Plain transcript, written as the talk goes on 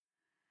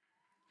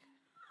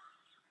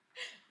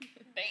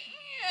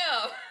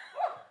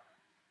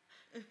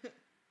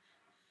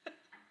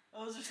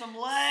Those are some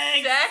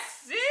legs.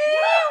 Sexy.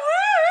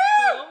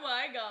 Oh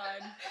my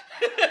god.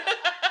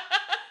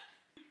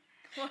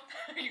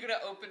 Are you gonna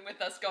open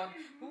with us going,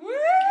 woo?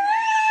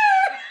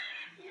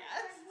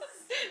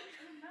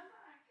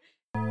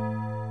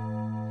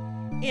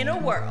 In a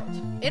world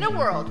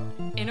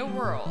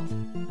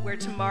Where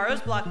tomorrow's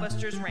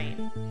blockbusters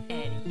reign.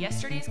 and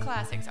yesterday's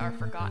classics are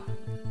forgotten.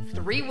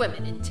 3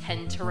 women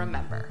intend to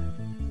remember.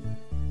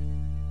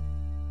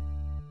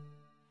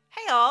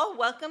 Hey all,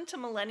 welcome to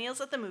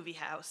Millennials at the Movie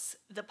House,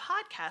 the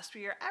podcast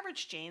where your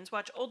average Janes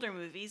watch older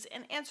movies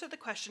and answer the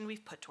question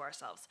we've put to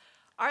ourselves.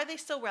 Are they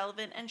still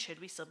relevant and should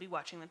we still be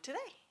watching them today?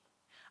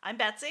 I'm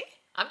Betsy,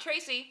 I'm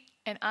Tracy.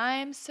 And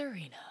I'm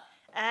Serena.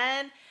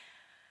 and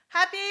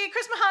happy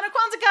Christmas, Hanukkah,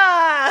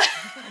 Kwanzaa!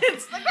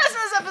 It's the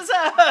Christmas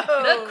episode!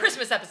 The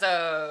Christmas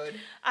episode.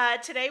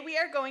 Today we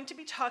are going to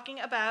be talking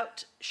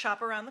about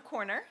Shop Around the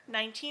Corner,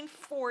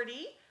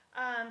 1940,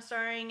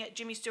 starring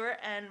Jimmy Stewart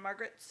and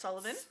Margaret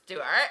Sullivan.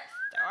 Stuart.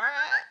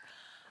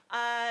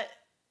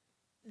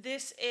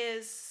 This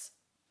is...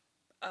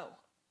 Oh,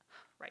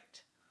 right.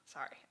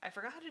 Sorry. I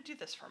forgot how to do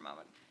this for a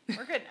moment.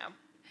 We're good now.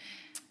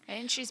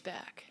 And she's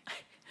back.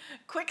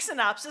 Quick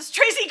synopsis.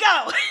 Tracy,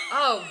 go!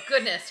 Oh,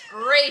 goodness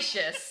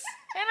gracious.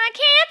 And I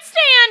can't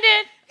stand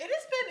it.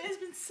 It's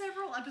been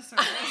several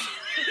episodes.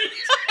 You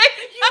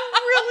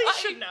really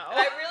should know.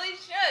 I really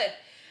should.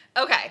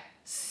 Okay,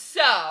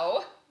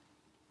 so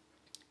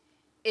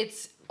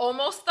it's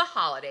almost the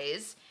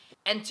holidays.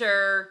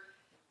 Enter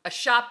a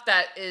shop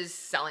that is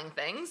selling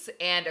things,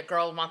 and a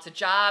girl wants a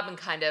job and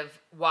kind of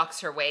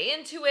walks her way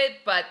into it,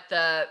 but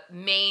the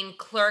main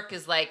clerk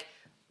is like,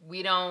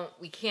 we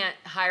can't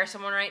hire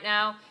someone right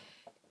now.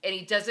 And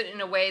he does it in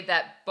a way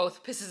that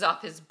both pisses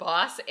off his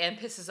boss and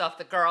pisses off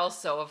the girl.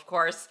 So, of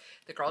course,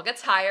 the girl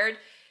gets hired.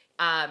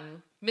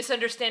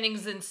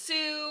 Misunderstandings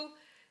ensue.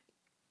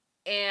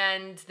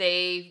 And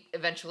they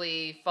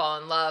eventually fall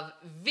in love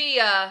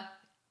via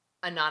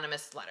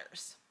anonymous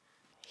letters.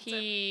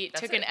 He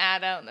That's took it. an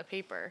ad out in the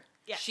paper.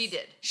 Yes. She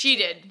did. She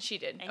did.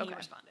 And Okay. he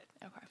responded.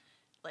 Okay.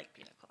 Like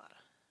pina colada.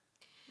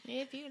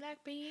 If you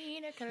like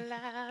pina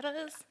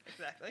coladas.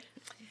 Exactly.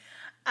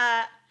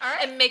 All right.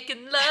 And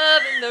making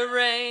love in the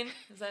rain.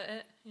 Is that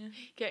it? Yeah.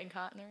 Getting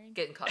caught in the rain.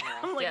 Getting caught in the rain.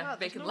 I'm like, yeah, wow,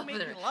 there's making no love in the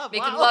making rain. love.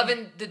 Making Wow. love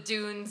in the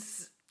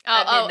dunes. Oh,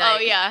 at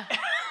midnight. yeah.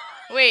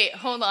 Wait,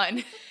 hold on.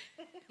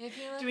 If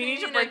you Do we need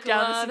to pina break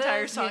down this coladas,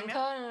 entire song getting now?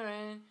 caught in the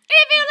rain.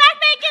 If you like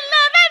making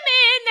love at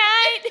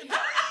midnight.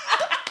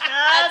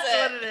 That's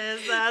it. what it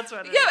is. That's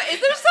what it is. Yeah,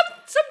 is there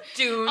some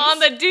dunes On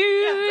the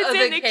dudes of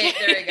in the the cave?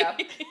 There we go.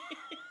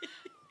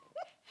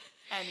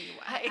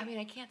 Anyway. I mean,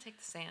 I can't take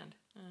the sand.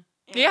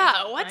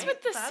 Yeah, what's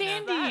with the That's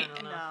sandy? that.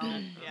 I don't No.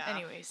 Yeah.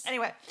 Anyways.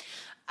 Anyway.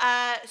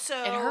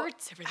 So. It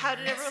hurts. Everything How did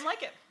hurts. everyone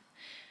like it?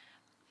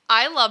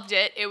 I loved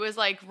it. It was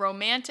like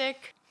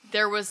romantic.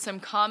 There was some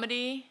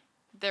comedy.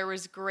 There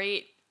was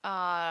great,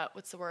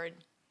 what's the word?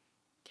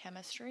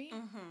 Chemistry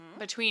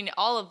between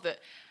all of the.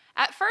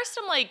 At first,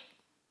 I'm like,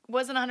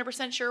 wasn't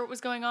 100% sure what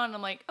was going on. And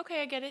I'm like,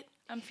 okay, I get it.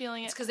 I'm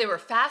feeling It's it. because they were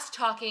fast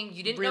talking.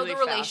 You didn't Really know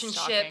the fast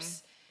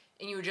relationships,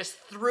 and you were just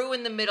threw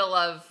in the middle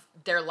of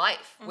their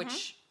life.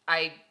 Which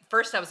I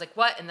was like,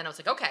 what? And then I was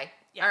like, okay,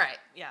 Yeah. all right.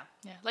 Yeah.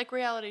 Yeah, like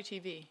reality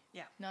TV.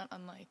 Yeah. Not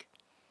unlike.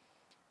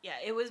 Yeah.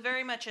 It was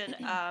very much an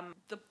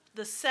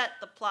the set,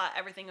 the plot,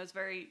 everything was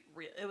very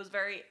real. It was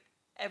very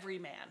every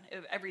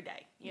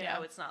day. You Yeah.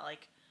 know, it's not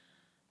like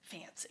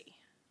fancy.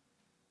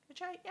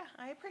 Which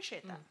I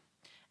appreciate that.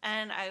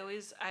 And I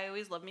always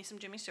love me some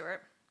Jimmy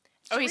Stewart.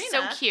 Oh, he's so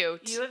Serena,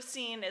 cute. You have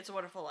seen It's a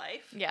Wonderful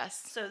Life.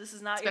 Yes. So this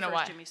is not It's your been a first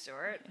while. Jimmy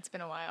Stewart. It's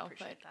been a while,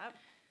 Appreciate but that.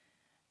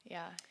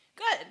 yeah.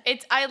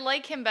 Good. I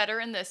like him better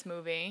in this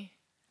movie.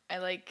 I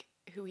like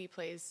who he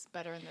plays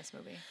better in this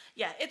movie.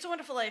 Yeah, It's a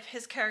Wonderful Life.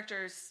 His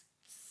character's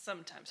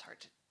sometimes hard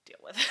to deal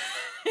with.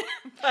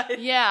 But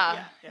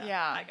Yeah.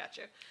 I got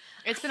you.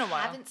 It's been a I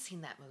while. haven't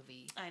seen that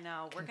movie. I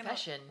know.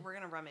 Confession. We're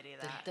gonna remedy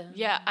that. Dun, dun.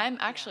 Yeah, I'm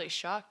actually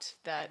shocked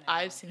that I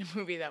know. I've seen a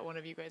movie that one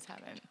of you guys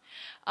haven't.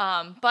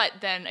 But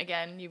then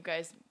again, you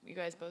guys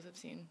both have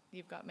seen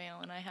You've Got Mail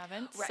and I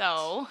haven't. Right,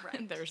 So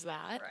right. there's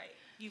that. Right.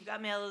 You've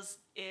Got Mail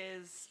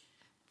is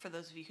for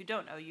those of you who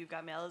don't know, You've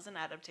Got Mail is an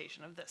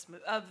adaptation of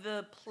of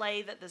the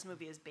play that this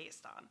movie is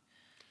based on.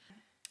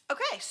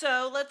 Okay,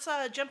 so let's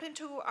jump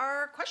into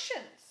our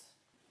questions.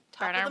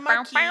 Top of the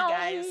marquee,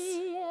 guys.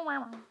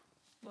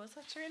 What was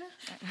that, Serena?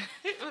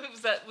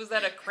 was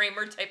that a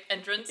Kramer type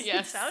entrance? It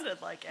Yes.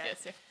 sounded like it.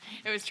 Yes,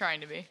 it was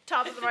trying to be.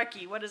 Top of the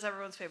marquee. What is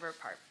everyone's favorite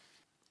part?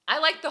 I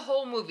liked the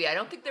whole movie. I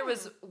don't think there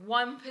was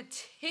one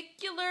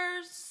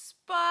particular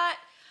spot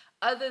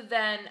other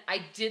than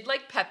I did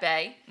like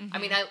Pepe. I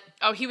mean,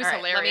 Oh, he was all right,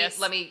 hilarious.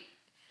 Let me.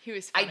 He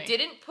was I funny.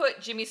 didn't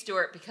put Jimmy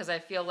Stewart because I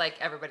feel like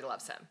everybody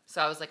loves him.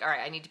 So I was like, all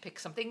right, I need to pick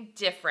something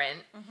different.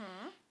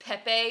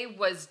 Pepe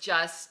was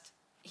just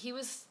he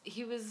was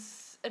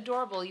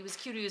adorable. He was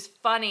cute. He was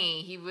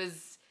funny. He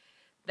was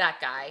that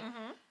guy.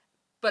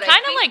 But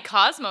Kind of like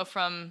Cosmo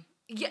from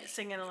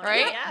Singing along.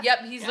 Right? Yeah. Yep,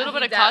 he's a little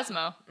bit of that-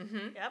 Cosmo.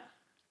 Yep.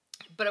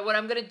 But what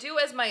I'm going to do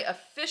as my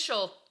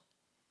official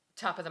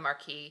top of the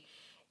marquee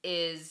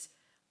is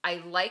I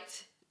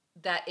liked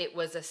that it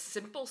was a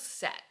simple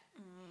set.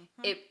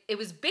 It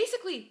was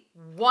basically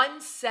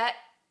one set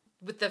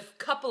with a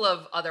couple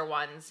of other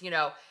ones,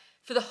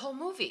 for the whole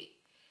movie.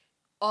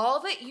 All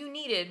that you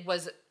needed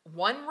was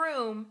one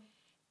room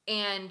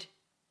and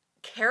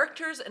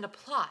characters and a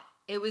plot.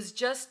 It was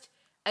just,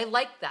 I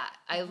liked that.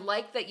 I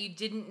liked that you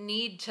didn't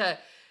need to,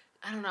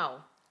 I don't know,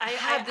 I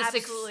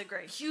absolutely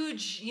agree.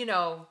 Huge, you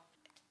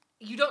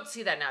don't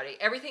see that nowadays.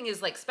 Everything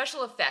is like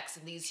special effects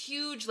and these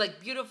huge,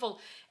 like beautiful,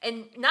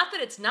 and not that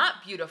it's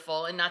not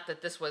beautiful and not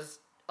that this was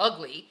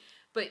ugly,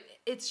 but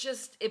it's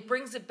just, it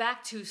brings it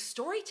back to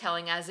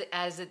storytelling as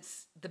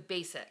it's the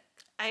basic.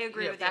 I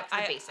agree with you. Back to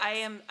the basics. I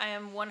am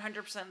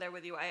 100% there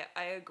with you.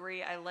 I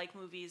agree. I like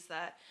movies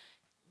that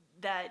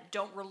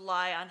don't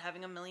rely on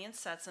having a million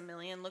sets, a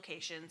million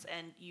locations,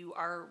 and you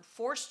are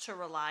forced to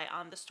rely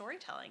on the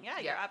storytelling. Yeah,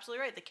 you're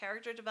absolutely right. The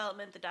character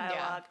development, the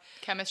dialogue.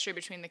 Chemistry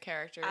between the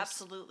characters.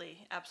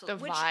 Absolutely. The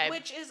vibe.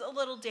 Which is a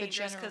little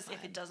dangerous because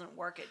if it doesn't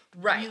work, it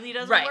right, really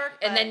doesn't right. work.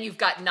 And then you've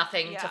got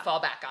nothing to fall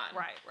back on.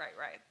 Right.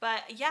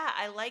 But yeah,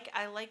 I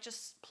like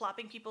just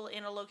plopping people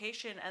in a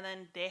location and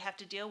then they have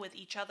to deal with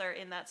each other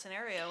in that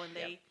scenario and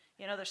they,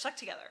 they're stuck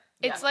together.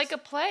 It's like a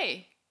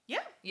play.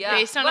 Yeah.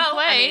 Based on a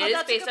play. I mean, it is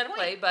that's a based good on a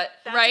play, point. but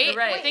Right?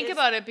 right. Think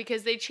about it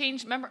because they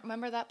changed.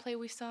 Remember that play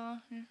we saw?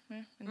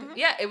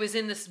 yeah, it was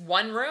in this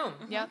one room.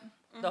 Yep.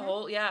 The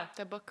whole,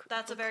 The book.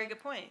 That's a very good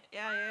point.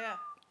 Yeah.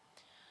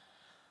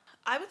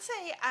 I would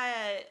say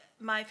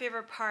my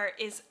favorite part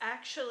is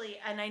actually,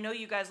 and I know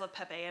you guys love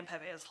Pepe, and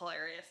Pepe is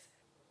hilarious.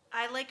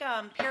 I like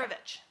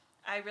Pirovich.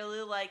 I really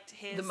liked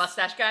his... The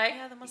mustache guy?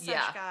 Yeah, the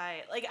mustache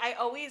guy. Like,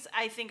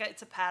 I think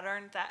it's a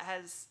pattern that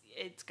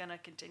it's gonna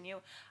continue.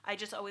 I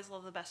just always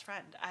love the best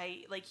friend.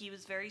 He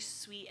was very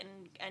sweet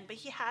but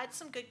he had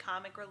some good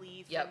comic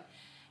relief. Yep. And,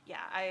 yeah,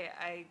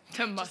 I The just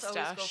always go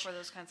mustache. for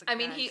those kinds of I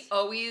mean, guys. he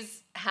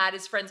always had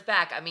his friends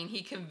back. I mean,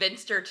 he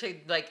convinced her to,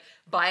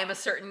 buy him a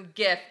certain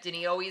gift, and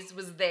he always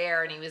was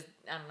there, and he was,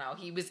 I don't know,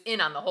 he was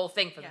in on the whole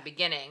thing from the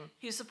beginning.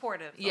 He was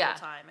supportive the Yeah. whole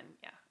time, and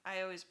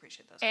I always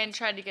appreciate those. And kinds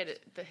tried to get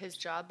his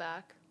job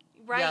back.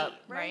 of right, Yep.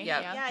 right,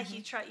 Yep. yeah.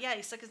 He tried. Yeah,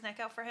 he stuck his neck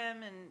out for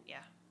him, and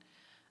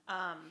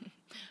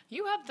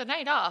You have the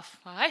night off.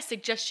 I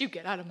suggest you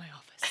get out of my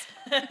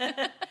office.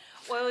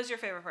 What was your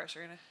favorite part,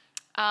 Serena?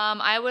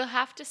 I will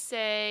have to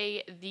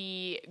say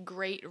the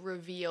great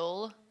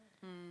reveal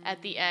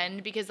at the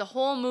end because the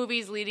whole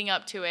movie's leading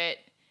up to it,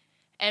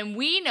 and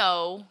we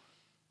know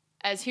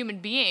as human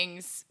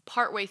beings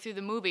partway through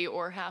the movie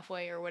or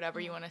halfway or whatever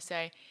you want to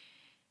say,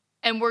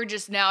 and we're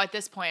just now at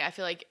this point, I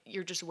feel like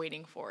you're just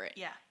waiting for it.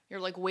 Yeah. You're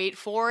like, wait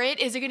for it.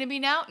 Is it going to be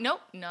now?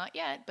 Nope, not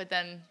yet. But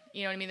then,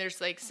 you know what I mean?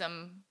 There's like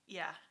some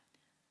Yeah.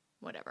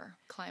 whatever,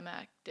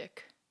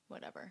 climactic,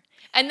 whatever.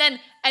 And then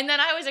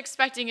I was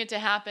expecting it to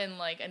happen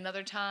like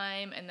another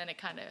time, and then it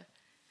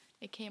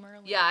came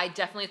early. Yeah, I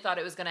definitely thought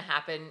it was going to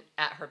happen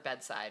at her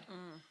bedside,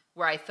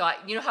 where I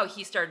thought, how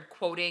he started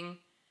quoting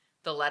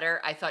the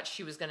letter? I thought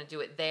she was going to do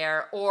it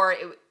there, or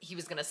he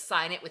was going to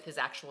sign it with his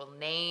actual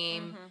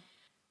name.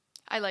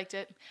 I liked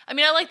it. I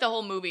mean, I liked the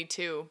whole movie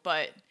too,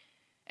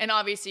 and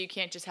obviously you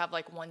can't just have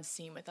like one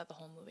scene without the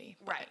whole movie.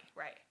 Right.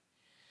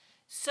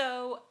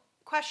 So,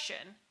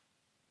 question.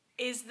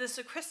 Is this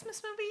a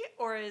Christmas movie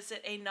or is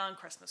it a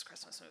non-Christmas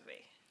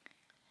movie?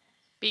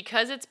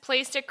 Because it's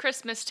placed at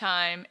Christmas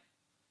time,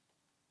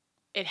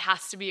 it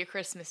has to be a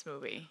Christmas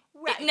movie.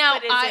 Right.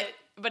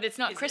 But it's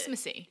not is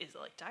Christmassy. Is it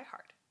like Die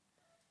Hard?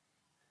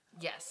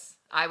 Yes,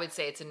 I would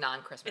say it's a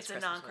non-Christmas. It's a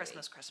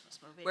non-Christmas Christmas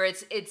movie. Where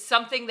it's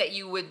something that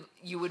you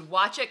would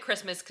watch at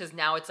Christmas because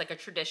now it's like a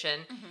tradition,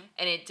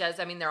 and it does.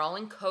 I mean, they're all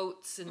in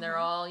coats and they're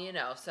all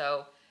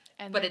so.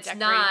 And but they're it's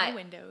decorating not. the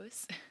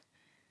windows.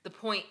 The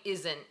point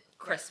isn't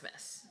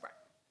Christmas.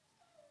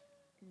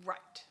 Right.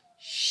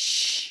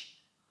 Shh.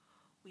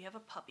 We have a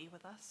puppy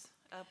with us.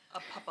 A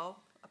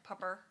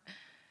pupper.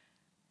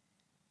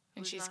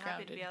 And who's she's not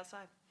happy to grounded. be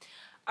outside.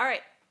 All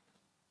right.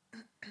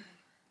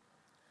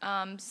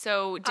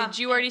 So did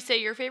you already say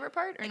your favorite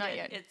part or I not did.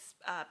 yet? It's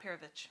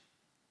Pirovich.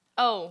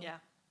 Oh, Yeah.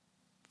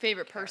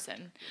 favorite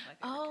person. My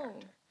favorite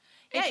character.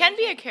 It Yeah, can you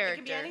be a It can be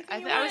character.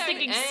 anything you I was want.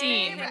 thinking Any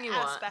scene. favorite Favorite you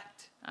want.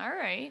 aspect. All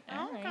right.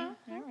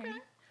 Okay.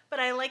 But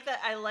I like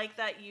that.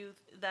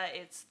 That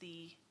it's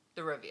the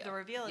The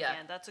reveal.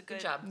 again. That's a good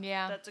job.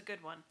 Yeah. That's a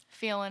good one.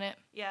 Feeling it.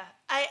 Yeah.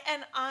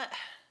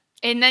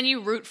 And then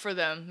you root for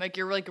them. Like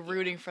you're like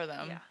rooting for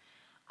them. Yeah.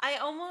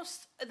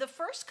 The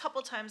first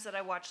couple times that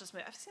I watched this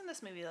movie, I've seen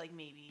this movie like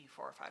maybe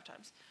 4 or 5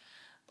 times,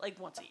 like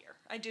once a year.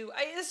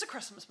 It's a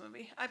Christmas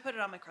movie. I put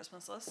it on my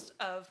Christmas list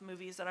of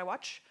movies that I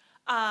watch.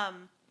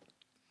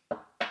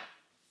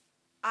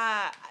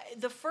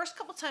 The first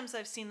couple times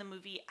I've seen the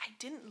movie, I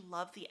didn't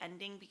love the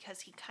ending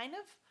because he kind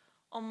of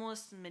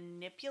almost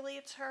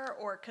manipulates her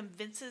or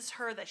convinces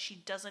her that she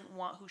doesn't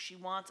want who she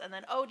wants, and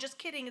then, oh, just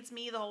kidding, it's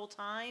me the whole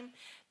time.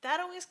 That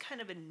always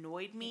kind of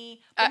annoyed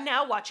me. But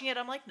now watching it,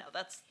 I'm like, no,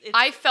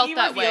 I felt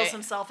that way. He reveals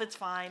himself, it's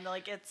fine.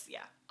 Like, it's,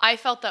 yeah. I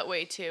felt that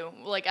way too.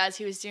 Like, as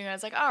he was doing it, I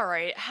was like, all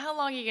right, how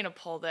long are you going to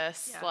pull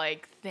this,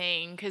 like,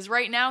 thing? Because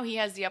right now he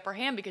has the upper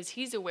hand because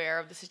he's aware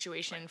of the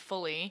situation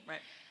fully. Right.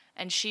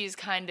 And she's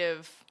kind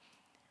of,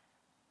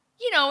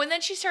 and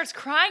then she starts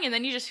crying, and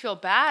then you just feel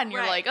bad, and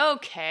you're like,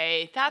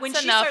 okay, that's when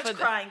enough. When she starts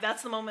crying,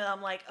 that's the moment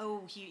I'm like,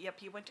 oh, he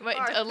went too far.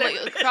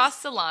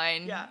 Across the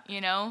line,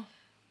 yeah.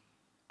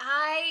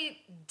 I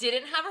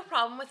didn't have a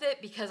problem with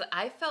it because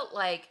I felt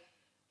like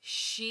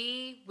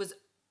she was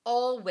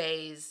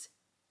always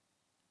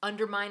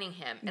undermining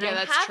him. And I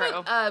that's have true.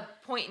 A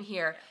point in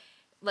here.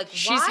 Like,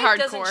 she's why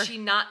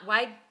hardcore.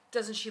 Why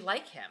doesn't she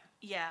like him?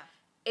 Yeah.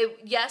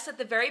 Yes, at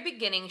the very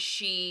beginning,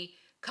 she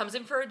comes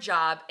in for a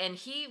job, and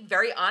he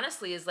very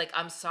honestly is like,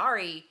 I'm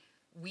sorry,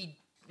 we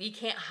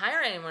can't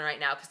hire anyone right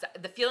now, because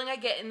the feeling I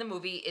get in the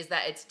movie is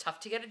that it's tough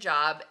to get a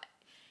job.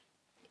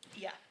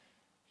 Yeah.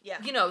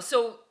 Yeah.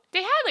 So...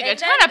 They had like a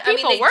ton of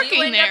people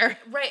working there.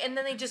 Right, and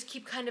then they just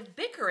keep kind of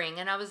bickering,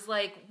 and I was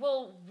like,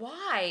 well,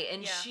 why?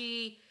 And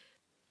she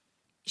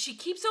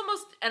keeps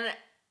almost, and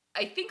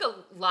I think a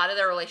lot of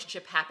their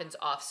relationship happens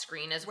off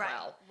screen as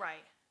well.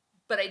 Right.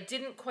 But I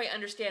didn't quite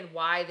understand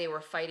why they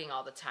were fighting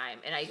all the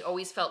time, and I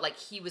always felt like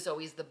he was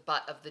always the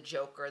butt of the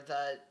joke, or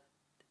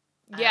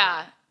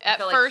I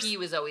felt first, like he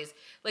was always,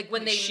 like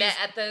when they met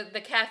at the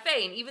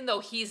cafe, and even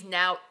though he's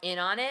now in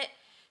on it,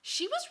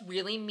 she was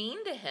really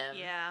mean to him.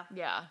 Yeah.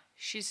 Yeah.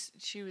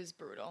 She was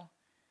brutal.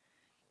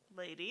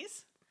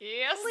 Ladies.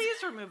 Yes.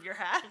 Please remove your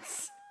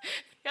hats.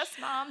 Yes,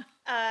 Mom.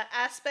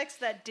 Aspects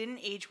that didn't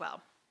age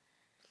well.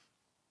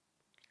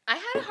 I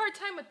had a hard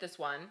time with this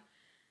one.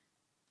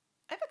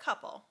 I have a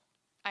couple.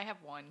 I have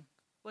one.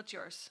 What's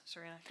yours,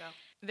 Serena? Go.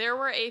 There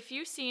were a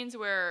few scenes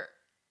where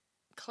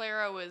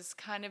Clara was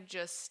kind of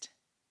just...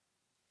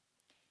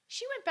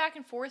 She went back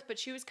and forth, but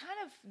she was kind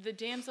of the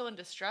damsel in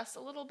distress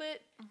a little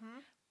bit. Mm-hmm.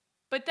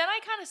 But then I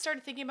kind of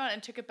started thinking about it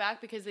and took it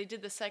back because they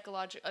did the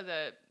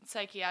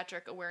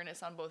psychiatric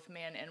awareness on both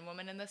man and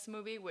woman in this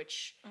movie,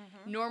 which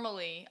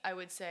normally I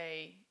would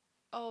say,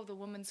 oh, the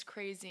woman's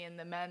crazy and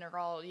the men are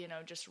all,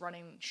 just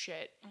running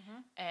shit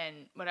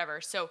and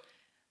whatever. So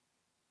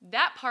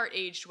that part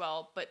aged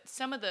well, but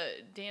some of the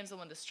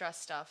damsel in distress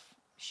stuff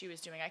she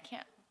was doing, I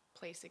can't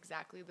place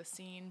exactly the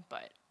scene,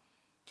 but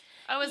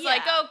I was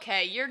like,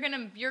 okay, you're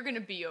gonna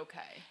be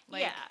okay.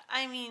 Like, yeah,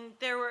 I mean,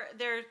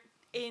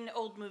 in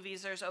old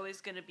movies, there's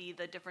always going to be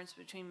the difference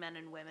between men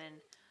and women.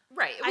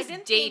 Right. It was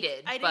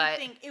dated. I didn't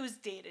think it was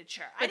dated,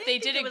 sure. But they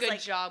did a good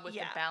job with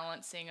the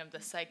balancing of the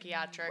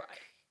psychiatric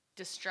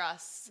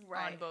distress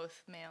on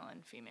both male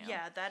and female.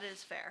 Yeah, that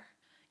is fair.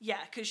 Yeah,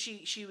 because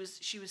she was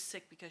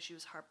sick because she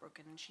was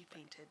heartbroken, and she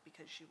fainted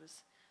because she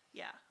was...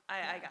 Yeah,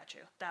 I got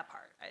you. That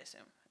part, I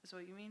assume, is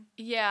what you mean?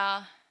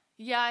 Yeah.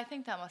 Yeah, I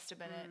think that must have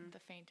been it, the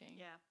fainting.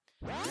 Yeah.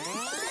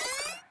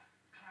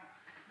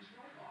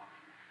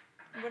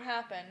 What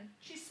happened?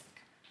 She's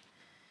sick.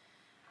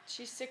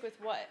 She's sick with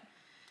what?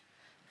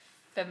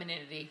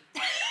 Femininity.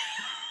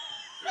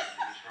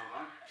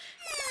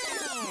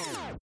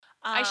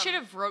 I should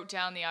have wrote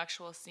down the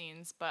actual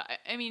scenes, but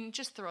I mean,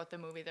 just throughout the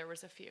movie, there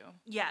was a few.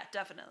 Yeah,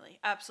 definitely.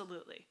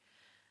 Absolutely.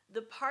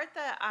 The part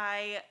that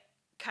I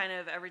kind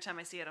of, every time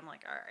I see it, I'm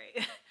like, all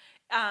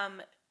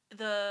right.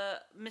 The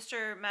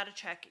Mr.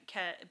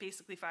 Matichek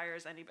basically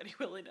fires anybody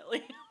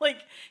willy-nilly. Like,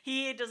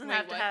 he doesn't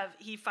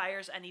he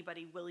fires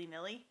anybody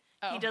willy-nilly.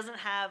 Oh. He doesn't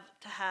have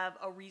to have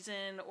a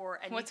reason or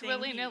anything. What's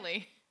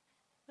willy-nilly?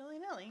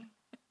 Willy-nilly.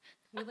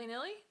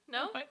 Willy-nilly?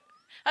 No? What?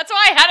 That's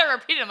why I had to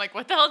repeat it. I'm like,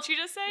 what the hell did you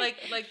just say?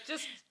 Like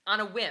just on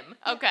a whim.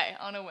 Okay,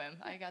 on a whim.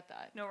 I got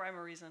that. No rhyme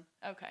or reason.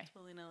 Okay. It's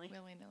willy-nilly.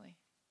 Willy-nilly.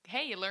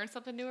 Hey, you learn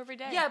something new every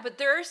day. Yeah, but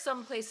there are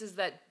some places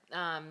that,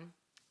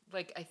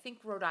 like, I think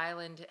Rhode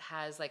Island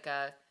has, like,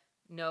 a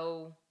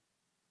no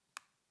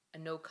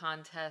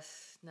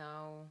contest,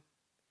 no...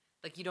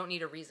 Like, you don't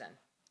need a reason.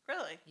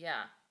 Really?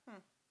 Yeah.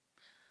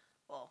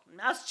 Well,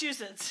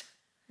 Massachusetts.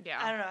 Yeah.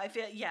 I don't know. I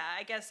feel. Yeah.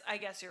 I guess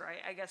you're right.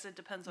 I guess it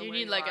depends on. You where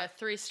need like a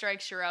 3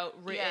 strikes you're out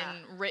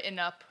written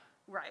up.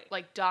 Right.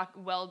 Like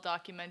well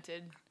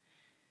documented.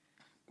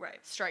 Right.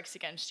 Strikes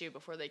against you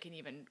before they can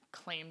even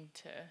claim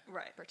to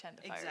pretend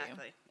to fire you.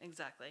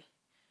 Exactly.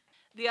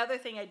 The other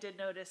thing I did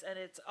notice, and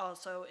it's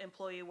also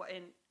employee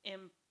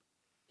in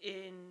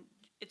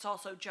it's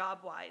also job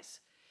wise,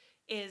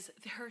 is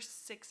there are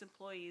 6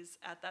 employees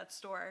at that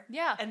store.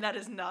 Yeah. And that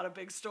is not a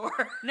big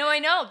store. No, I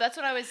know. That's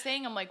what I was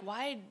saying. I'm like,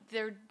 why?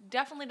 There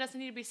definitely doesn't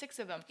need to be 6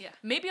 of them. Yeah.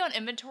 Maybe on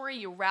inventory,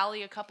 you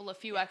rally a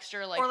few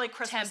extra, like... Or like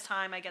Christmas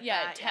time, I get that.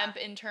 Yeah, temp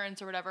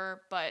interns or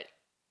whatever. But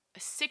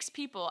 6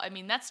 people, I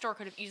mean, that store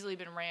could have easily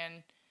been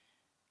ran...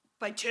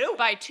 By 2?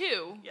 By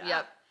 2. Yeah.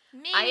 Yep.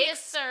 Maybe I a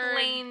third.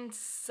 explained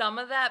some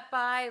of that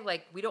by,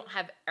 like, we don't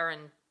have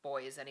errand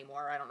boys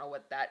anymore. I don't know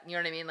what that... You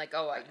know what I mean? Like,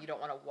 you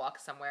don't want to walk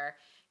somewhere.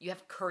 You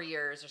have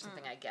couriers or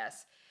something, I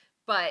guess.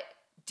 But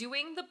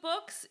doing the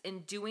books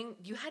and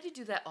you had to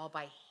do that all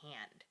by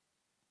hand.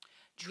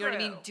 Do you know what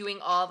I mean? True. Doing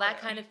all that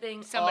kind of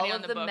thing, Somebody all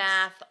on of the the books.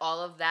 math,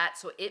 all of that.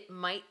 So it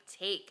might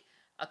take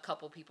a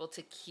couple people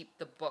to keep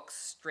the books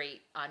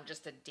straight on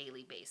just a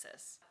daily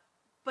basis.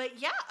 But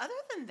yeah, other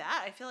than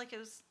that, I feel like it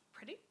was a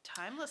pretty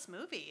timeless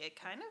movie. It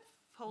kind of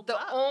holds The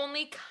up.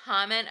 only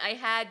comment I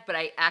had, but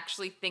I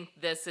actually think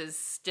this is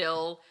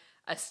still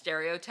a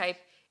stereotype,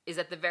 is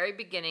at the very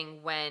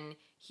beginning when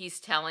he's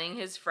telling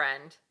his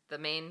friend, the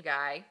main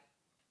guy,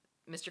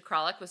 Mr.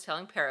 Kralik was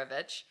telling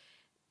Perovich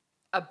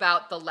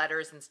about the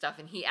letters and stuff,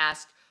 and he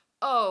asked,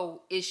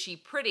 "Oh, is she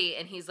pretty?"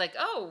 And he's like,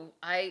 "Oh,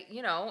 I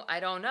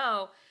don't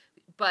know,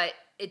 but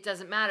it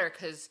doesn't matter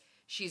because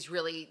she's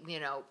really,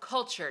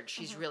 cultured.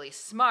 She's really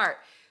smart."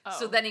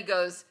 So Oh. then he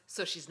goes,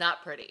 "So she's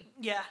not pretty."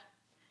 Yeah.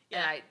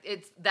 And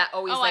it's that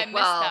always Oh, I like, missed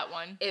well, that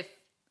one. if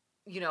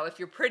if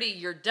you're pretty,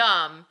 you're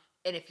dumb,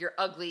 and if you're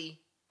ugly,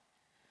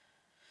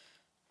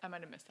 I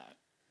might have missed that.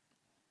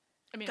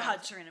 I mean,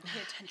 God, Serena,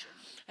 pay attention.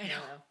 I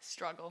know.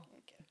 Struggle.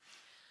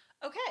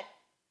 Okay.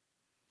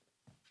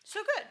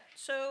 So good.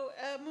 So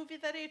a movie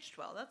that aged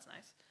well. That's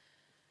nice.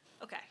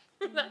 Okay.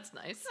 that's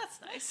nice.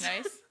 That's nice.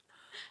 Nice.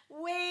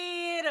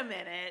 Wait a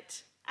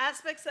minute.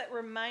 Aspects that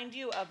remind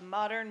you of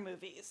modern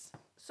movies.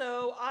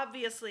 So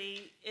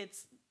obviously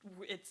it's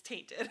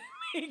tainted.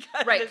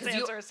 Right, This 'cause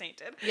you- answer is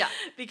tainted. Yeah.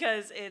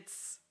 Because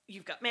it's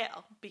You've Got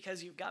Mail.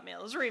 Because You've Got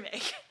Mail is a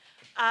remake.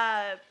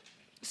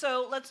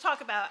 So let's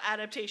talk about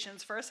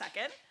adaptations for a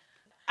second.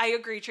 I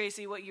agree,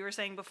 Tracy, what you were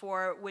saying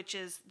before, which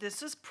is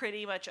this is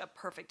pretty much a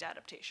perfect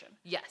adaptation.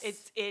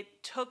 Yes.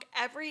 It took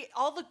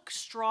all the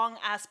strong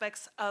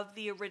aspects of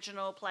the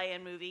original play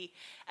and movie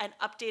and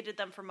updated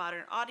them for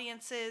modern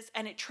audiences,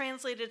 and it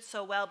translated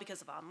so well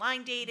because of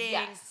online dating.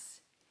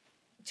 Yes.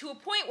 To a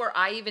point where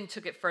I even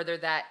took it further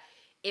that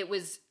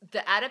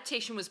the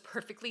adaptation was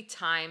perfectly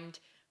timed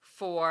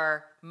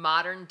for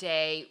modern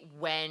day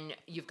when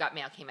You've Got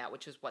Mail came out,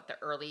 which was what, the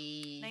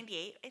early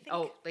 98, I think.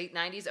 Oh, late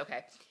 90s?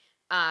 Okay.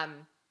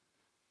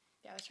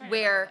 Yeah, I was trying to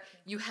Where remember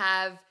that too. you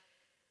have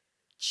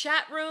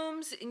chat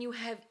rooms and you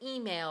have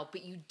email,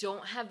 but you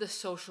don't have the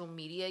social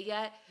media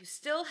yet. You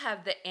still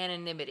have the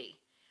anonymity,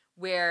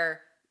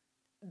 where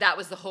that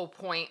was the whole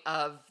point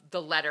of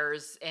the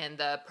letters and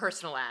the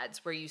personal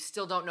ads, where you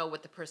still don't know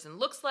what the person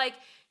looks like.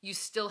 You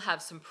still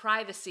have some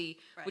privacy,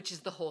 Right. which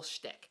is the whole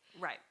shtick.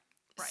 Right.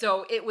 Right.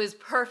 So it was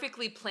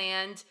perfectly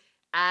planned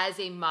as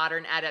a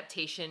modern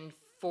adaptation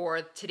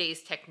for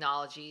today's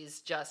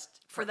technologies,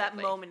 just for that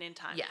perfectly. moment in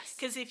time. Yes.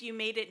 Because if you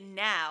made it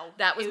now,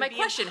 That was it my would be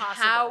question.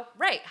 impossible.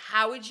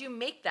 How would you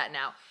make that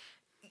now?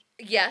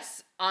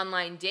 Yes,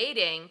 online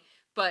dating,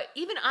 but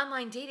even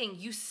online dating,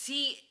 you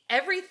see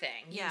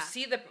everything. Yeah. You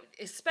see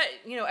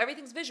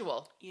everything's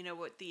visual. You know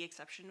what the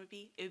exception would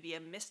be? It would be a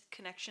missed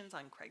connections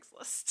on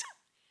Craigslist.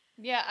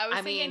 Yeah, I was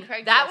I thinking mean,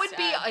 Craigslist that would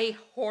be ad. a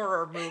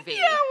horror movie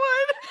it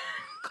would.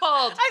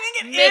 called I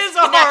think it Missed is a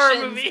horror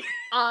Connections movie.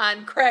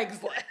 on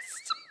Craigslist.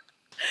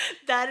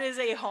 That is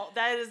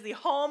the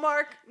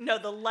Hallmark,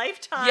 the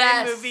Lifetime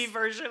Yes. movie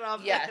version of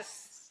this.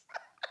 Yes.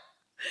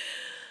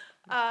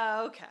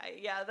 Okay,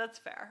 yeah, that's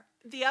fair.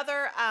 The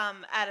other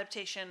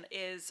adaptation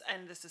is,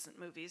 and this isn't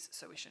movies,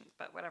 so we shouldn't,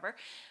 but whatever,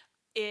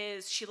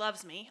 is She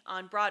Loves Me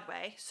on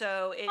Broadway.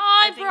 So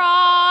On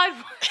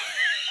Broadway.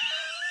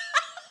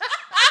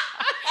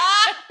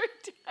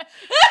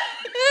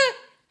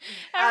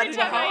 Every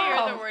time I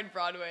hear the word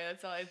Broadway,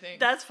 that's all I think.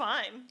 That's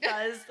fine,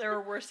 because there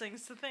are worse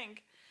things to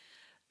think.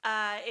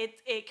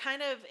 It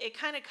kind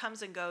of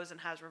comes and goes and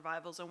has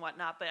revivals and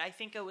whatnot, but I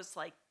think it was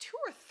like 2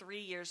 or 3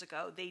 years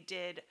ago they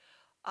did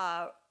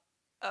a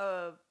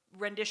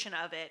rendition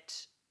of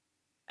it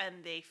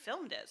and they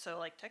filmed it. So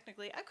like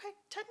technically it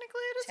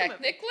is a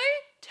movie.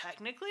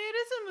 Technically it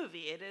is a movie.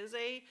 It is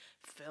a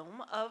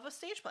film of a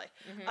stage play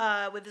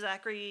with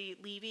Zachary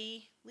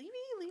Levi.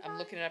 I'm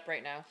looking it up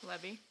right now.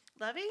 Levy.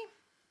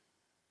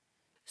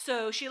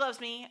 So She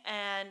Loves Me,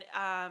 and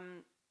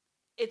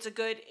it's a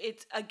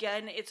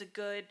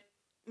good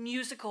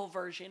musical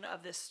version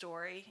of this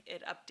story.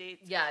 It updates.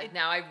 Yeah,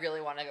 now I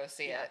really want to go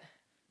see Yeah. it.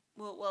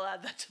 We'll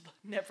add that to the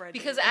never ending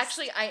Because list.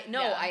 actually,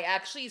 I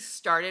actually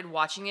started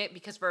watching it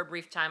because for a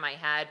brief time I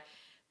had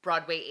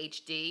Broadway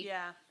HD.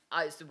 Yeah.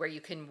 Where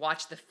you can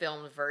watch the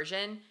filmed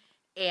version.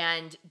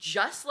 And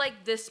just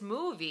like this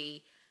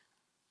movie,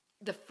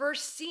 the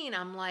first scene,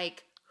 I'm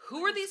like,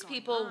 who What are is these going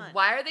people? on?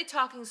 Why are they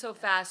talking so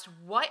fast?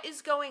 What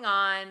is going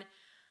on?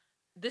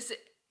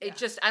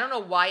 I don't know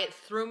why it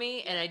threw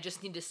me, and I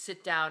just need to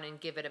sit down and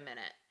give it a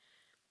minute.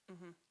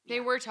 They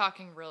were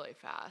talking really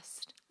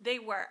fast. They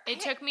were.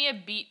 It took me a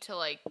beat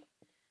to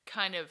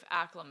kind of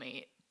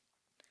acclimate.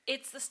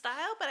 It's the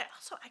style, but I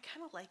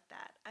kind of like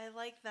that. I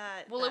like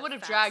that. Well, that it would have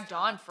fast dragged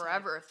on talk type.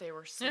 forever if they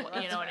were slow. You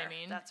That's know what I fair.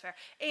 mean? That's fair.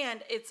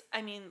 And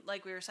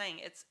like we were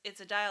saying,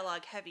 it's a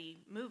dialogue heavy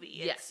movie.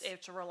 Yes.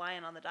 It's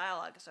relying on the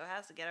dialogue, so it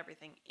has to get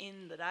everything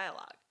in the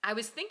dialogue. I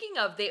was thinking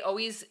they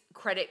always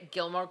credit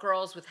Gilmore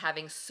Girls with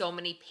having so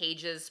many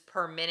pages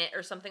per minute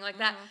or something like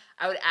that.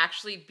 I would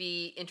actually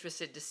be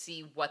interested to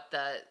see what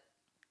the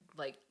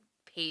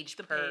page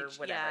The per page,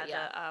 whatever,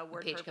 the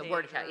word page per count, page.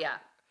 word count, or- yeah.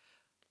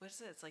 What is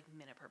it? It's like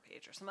minute per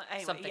page or something.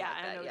 Anyway, Something yeah,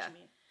 like that, I know yeah. what you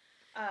mean.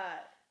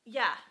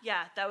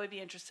 Yeah, that would be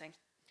interesting.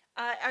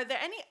 Are there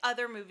any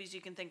other movies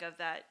you can think of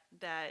that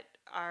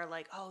are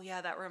like, oh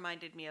yeah, that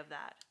reminded me of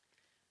that?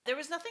 There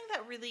was nothing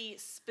that really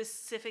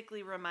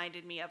specifically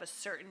reminded me of a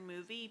certain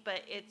movie,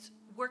 but it's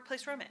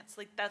workplace romance.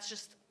 Like that's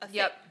just a thing.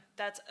 Yep.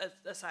 That's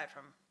aside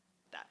from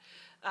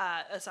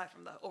that, aside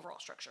from the overall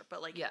structure.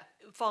 But like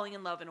falling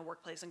in love in a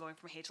workplace and going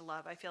from hate to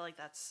love, I feel like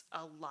that's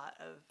a lot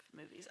of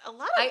movies.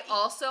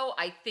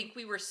 I think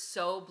we were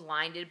so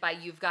blinded by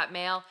You've Got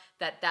Mail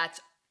that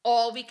that's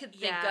all we could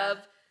think of,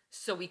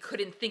 so we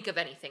couldn't think of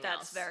anything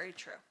else. That's very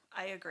true.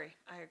 I agree.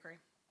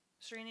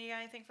 Serena, you got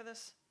anything for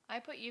this? I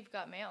put You've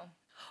Got Mail.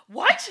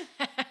 What?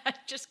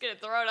 Just gonna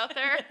throw it out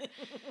there.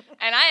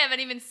 And I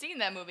haven't even seen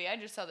that movie. I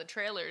just saw the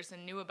trailers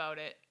and knew about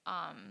it.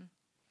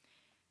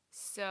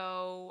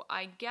 So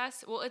I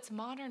guess, well, it's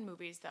modern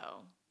movies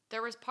though.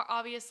 There was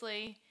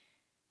obviously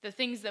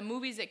the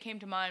movies that came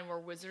to mind were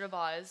Wizard of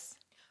Oz.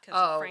 Because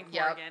of Frank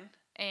Morgan.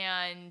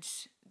 And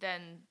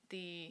then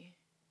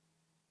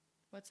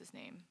what's his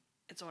name?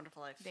 It's a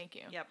Wonderful Life. Thank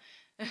you. Yep.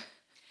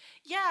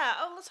 Yeah.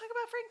 Oh, let's talk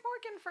about Frank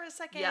Morgan for a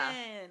second. Yeah.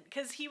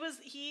 Because he was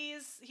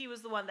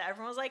the one that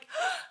everyone was like,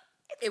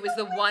 it was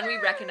the one we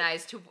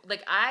recognized.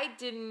 Like I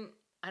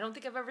don't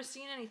think I've ever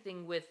seen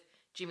anything with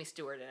Jimmy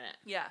Stewart in it.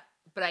 Yeah.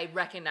 But I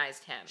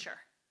recognized him. Sure.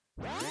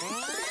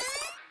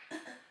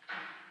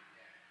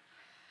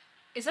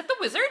 Is that the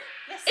Wizard?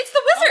 Yes. It's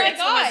the Wizard. Oh my It's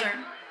God. the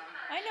Wizard.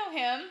 I know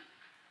him.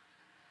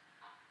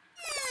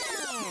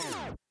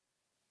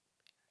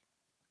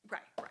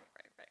 Right.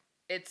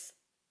 It's,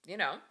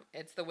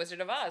 it's the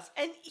Wizard of Oz.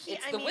 And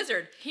it's the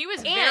Wizard. He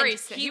was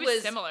he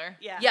was similar.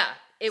 Yeah. Yeah.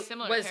 It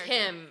Similar was character.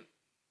 him.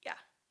 Yeah.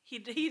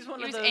 He's one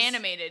He of was those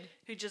animated.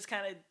 who just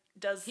kind of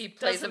does. He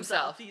plays does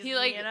himself. He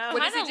like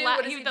What does he do?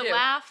 What does he the do?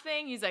 laugh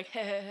thing. He's like,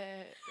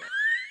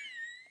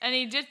 and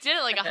he just did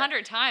it like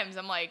 100 times.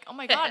 I'm like, oh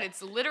my God,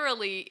 it's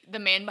literally the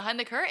man behind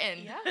the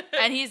curtain. Yeah.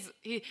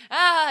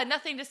 And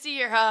nothing to see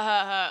here, ha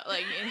ha ha.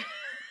 Like,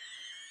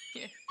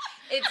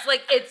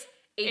 It's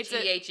It's a-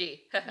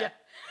 H-E-H-E. Yeah.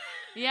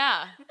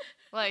 yeah,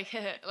 like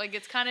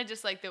it's kind of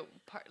just like the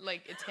part,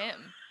 like it's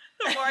him.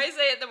 The more I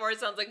say it, the more it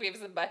sounds like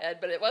Beavis and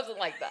Butthead, but it wasn't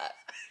like that.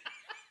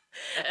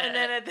 And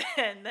then at the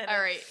end, All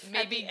right,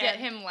 maybe the get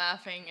end- him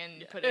laughing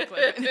and put a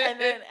clip in. And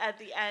then at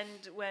the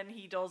end, when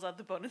he doles out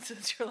the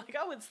bonuses, you're like,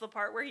 oh, it's the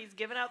part where he's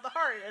giving out the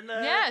heart and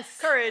the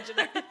courage.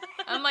 And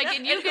I'm like,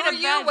 and You you who can are you?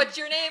 imagine. What's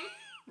your name?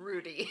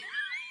 Rudy.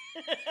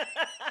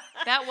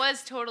 That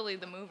was totally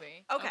the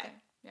movie. Okay.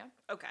 Yeah.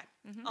 Okay.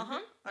 Mhm. Uh huh.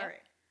 Yep. All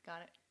right.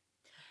 Got it.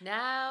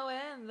 Now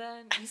and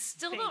then. I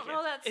still Thank don't you.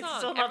 know that song. It's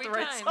still not every the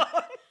right time.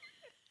 song.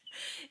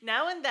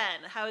 Now and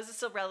then, how is it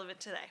still relevant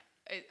today?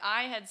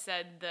 I had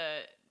said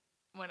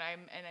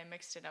I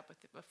mixed it up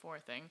with the before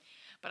thing,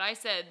 but I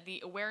said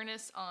the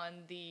awareness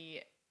on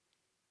the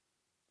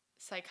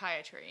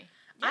psychiatry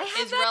I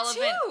have is that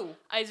relevant too.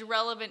 is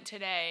relevant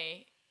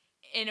today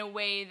in a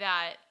way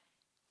that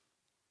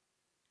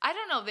I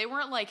don't know. They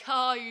weren't like,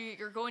 oh,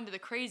 you're going to the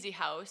crazy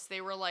house.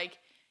 They were like,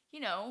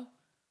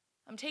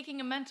 I'm taking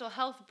a mental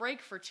health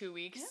break for 2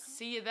 weeks. Yeah.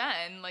 See you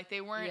then. Like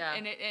they weren't,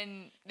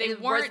 and they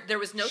weren't. There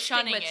was no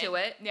shunning stigma to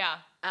it. Yeah.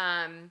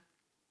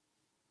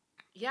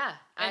 Yeah.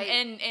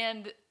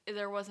 And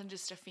there wasn't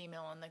just a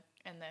female in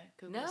the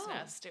Cuckoo's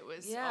Nest. It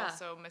was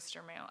also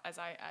Mr. Male, as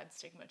I add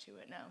stigma to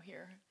it now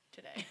here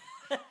today.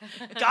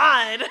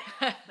 God.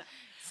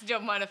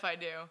 Don't mind if I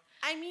do.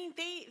 I mean,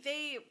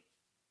 they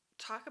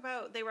talk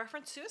about, they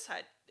reference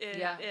suicide.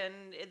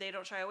 And they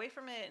don't shy away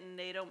from it, and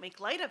they don't make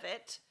light of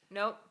it.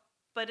 Nope.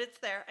 But it's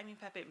there. I mean,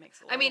 Pepe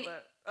makes a little bit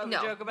of a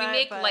joke about it. We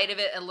make light of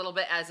it a little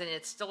bit, as in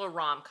it's still a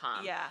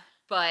rom-com. Yeah.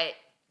 But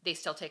they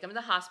still take him to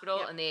the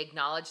hospital, and they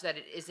acknowledge that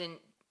it isn't,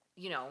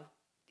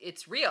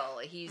 it's real.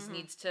 He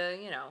needs to,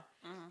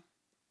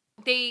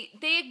 Mm-hmm. They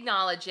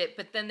acknowledge it,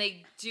 but then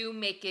they do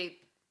make it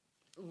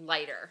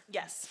lighter.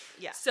 Yes.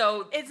 Yeah.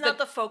 So it's not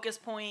the focus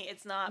point.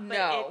 It's not. But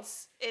No.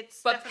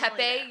 It's. But definitely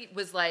Pepe there.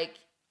 was like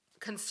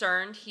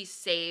concerned. He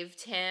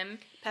saved him.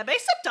 Pepe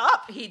stepped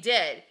up. He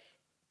did.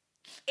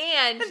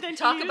 And then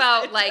talk he used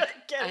about it to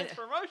like get his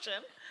promotion.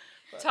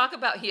 talk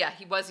about he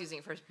was using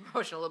it for his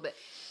promotion a little bit.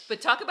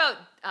 But talk about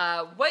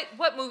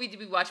what movie did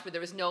we watch where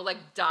there was no like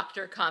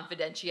doctor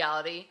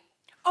confidentiality?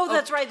 Oh,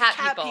 that's right. The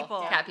cat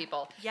people. Cat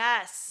people.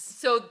 Yes.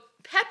 So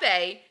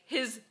Pepe,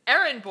 his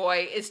errand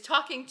boy, is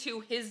talking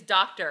to his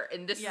doctor,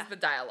 and this is the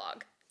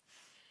dialogue.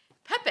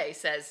 Pepe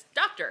says,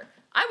 "Doctor,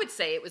 I would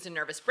say it was a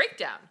nervous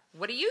breakdown.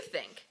 What do you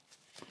think?"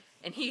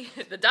 And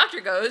the doctor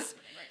goes,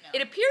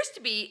 "It appears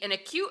to be an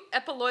acute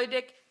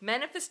epiloidic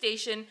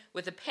manifestation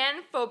with a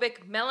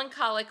panphobic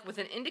melancholic with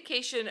an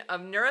indication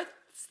of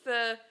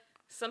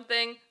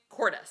something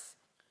cordis."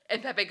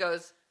 And Pepe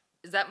goes,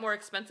 "Is that more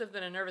expensive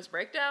than a nervous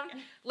breakdown?"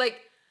 Like,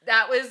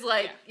 that was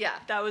like,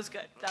 That was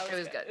good. It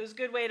was good. It was a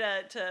good way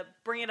to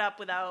bring it up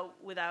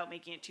without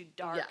making it too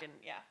dark.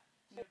 Yeah.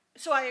 And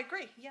So I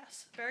agree.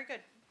 Yes. Very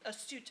good.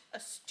 Astute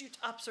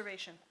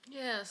observation.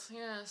 Yes,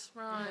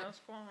 right.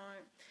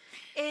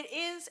 It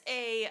is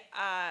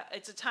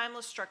it's a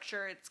timeless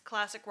structure. It's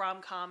classic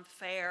rom-com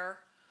fare.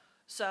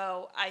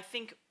 So I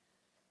think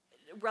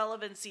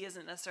relevancy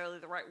isn't necessarily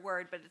the right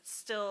word, but it's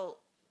still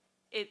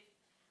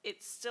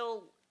it's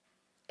still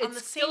on the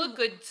It's still same a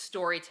good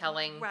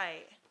storytelling.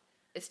 right.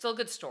 It's still a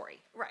good story.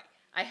 Right.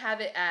 I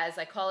have it as,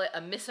 I call it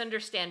a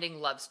misunderstanding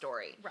love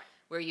story. Right.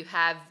 Where you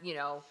have,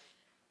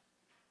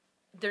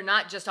 they're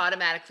not just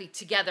automatically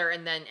together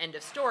and then end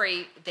of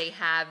story. They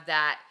have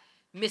that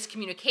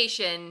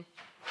miscommunication,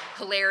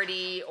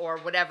 hilarity, or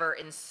whatever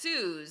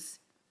ensues,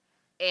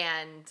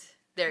 and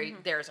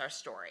there's our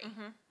story.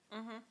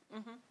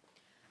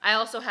 I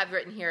also have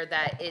written here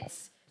that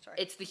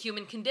it's the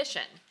human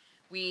condition.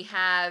 We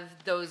have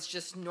those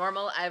just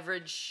normal,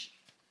 average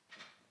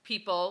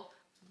people,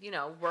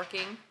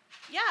 working.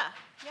 Yeah.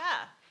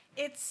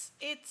 It's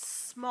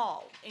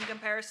small in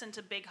comparison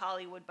to big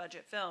Hollywood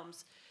budget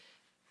films.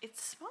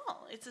 It's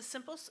small. It's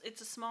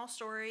a small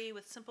story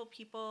with simple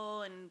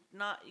people and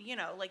not,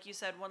 like you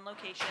said, one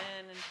location,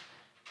 and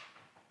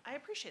I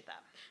appreciate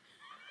that.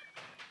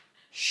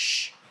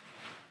 Shh.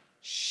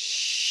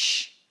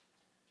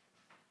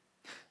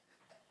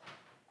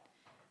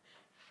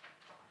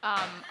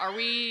 Are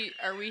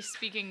we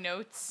speaking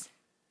notes?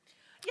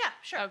 Yeah,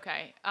 sure.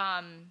 Okay.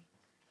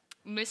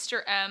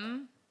 Mr.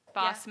 M,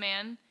 boss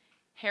man,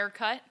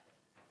 haircut.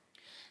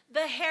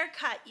 The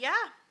haircut, yeah,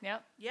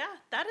 Yep.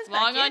 that is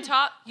Long back on in.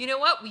 top. You know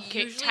what? We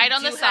Okay, usually tight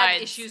on do the have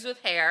sides. issues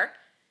with hair,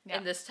 Yeah.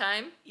 and this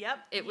time Yep,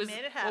 It you was-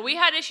 made it happen. Well, we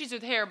had issues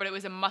with hair, but it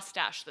was a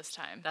mustache this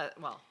time.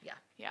 yeah.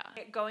 Yeah.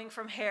 Going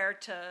from hair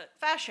to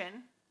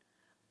fashion.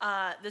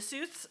 The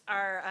suits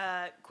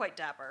are quite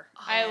dapper.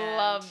 I And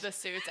love the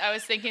suits. I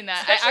was thinking that.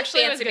 Especially I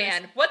actually was Fancy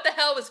gonna Man. What the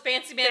hell was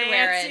Fancy Man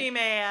wearing? Fancy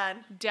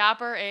man.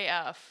 Dapper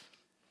AF.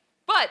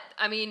 But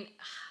I mean,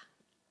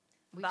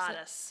 we've said-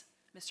 Vadas.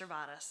 Mr.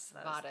 Vadas.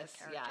 That was the Vadas,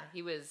 character. yeah,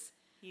 he was.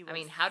 He I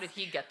mean, was- how did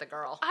he get the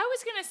girl? I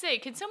was gonna say,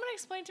 can someone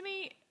explain to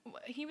me?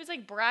 He was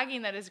like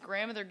bragging that his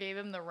grandmother gave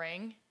him the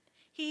ring.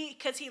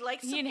 Because he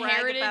likes He to brag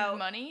inherited about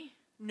money.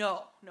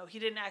 No, he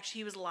didn't actually.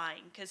 He was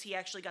lying because he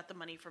actually got the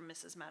money from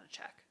Mrs.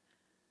 Matichak.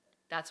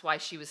 That's why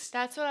she was.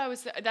 That's what I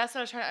was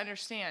trying to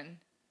understand.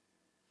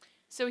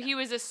 So he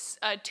was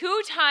a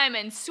two-time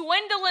and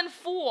swindling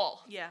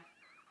fool. Yeah.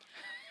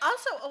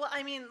 Also, well,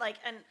 I mean, like,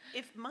 and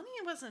if money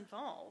was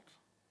involved,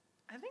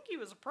 I think he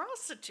was a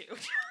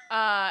prostitute.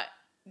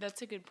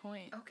 That's a good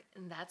point. Okay,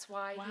 and that's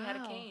why he had a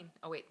Wow. cane.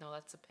 Oh wait, no,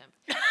 that's a pimp.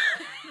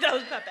 That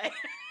was Pepe.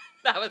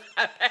 That was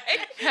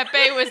Pepe.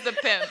 Pepe was the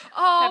pimp.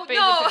 Oh Pepe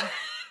no! the pimp.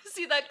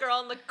 See that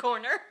girl in the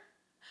corner?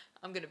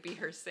 I'm gonna be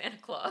her Santa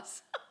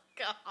Claus.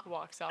 God.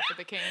 Walks off with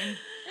a cane.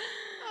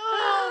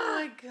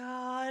 Oh my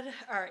God.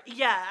 All right.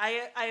 Yeah,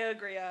 I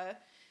agree.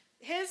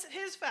 His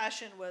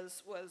fashion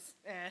was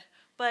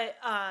but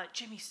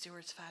Jimmy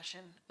Stewart's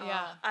fashion.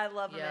 Yeah. I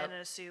love a Yep. man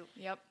in a suit.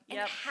 Yep. And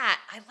Yep. hat.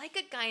 I like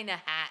a guy in a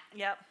hat.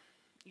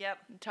 Yep.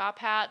 Top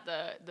hat,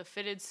 the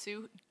fitted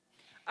suit.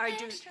 All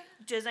right.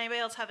 Does anybody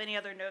else have any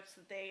other notes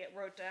that they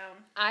wrote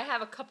down? I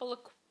have a couple of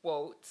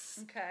quotes.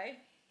 Okay.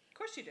 Of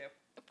course you do.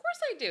 Of course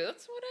I do.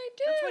 That's what I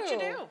do. That's what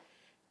you do.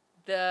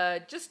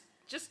 The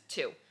just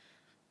two.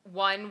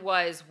 One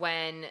was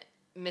when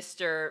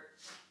Mr.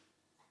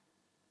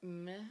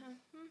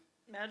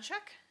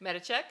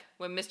 Matichak?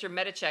 When Mr.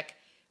 Medichek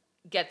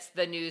gets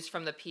the news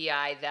from the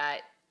PI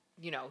that,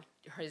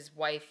 his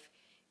wife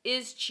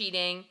is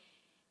cheating,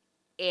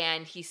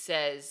 and he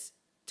says,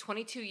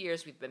 22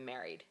 years we've been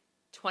married.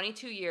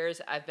 22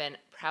 years I've been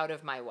proud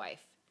of my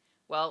wife.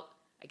 Well,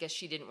 I guess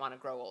she didn't want to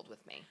grow old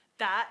with me.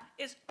 That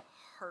is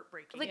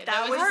heartbreaking. Like, Yeah, that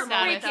that was was the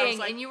saddest. heartbreaking,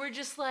 Like, and you were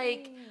just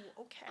like,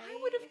 ooh, okay. I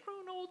would have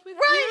grown old with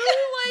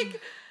Right. you.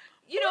 Like,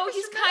 Yeah,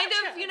 he's Mr. kind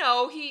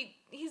Medichek. of,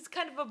 he's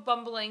kind of a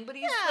bumbling, but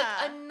he's Yeah,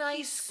 like a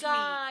nice he's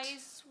guy,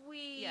 sweet.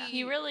 sweet. Yeah.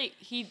 He really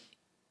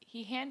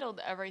he handled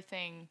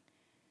everything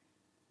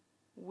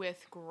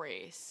with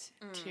grace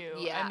too.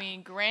 Yeah. I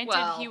mean, granted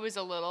Well- he was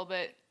a little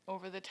bit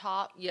over the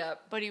top,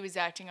 Yep. but he was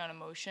acting on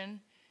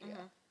emotion. Yeah.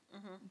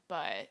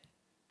 But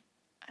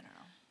I don't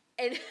know.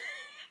 And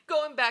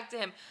going back to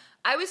him,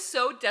 I was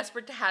so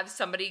desperate to have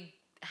somebody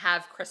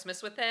have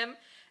Christmas with him.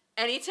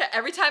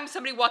 Every time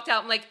somebody walked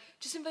out, I'm like,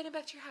 just invite him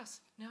back to your house.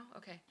 No?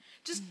 Okay.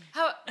 Just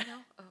how?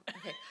 No? Oh,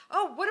 okay.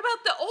 Oh, what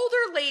about the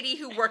older lady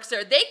who works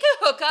there? They could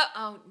hook up.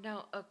 Oh,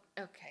 no. Oh,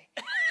 okay.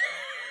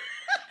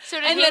 So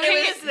did And he then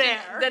kick it was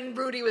there. Then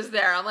Rudy was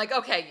there. I'm like,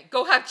 okay,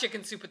 go have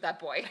chicken soup with that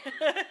boy.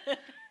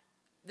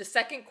 The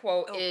second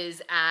quote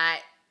is at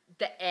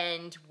the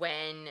end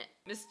when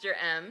Mr.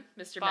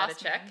 Boss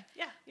Matichek, man.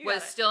 Yeah, you was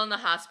got it. still in the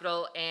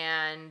hospital,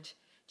 and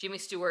Jimmy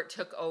Stewart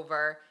took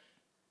over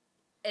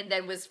and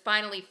then was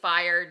finally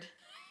fired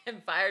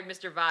and fired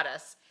Mr.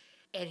 Vadas.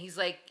 And he's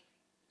like,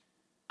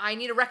 I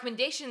need a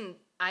recommendation.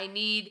 I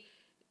need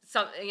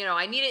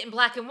I need it in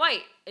black and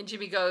white. And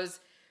Jimmy goes,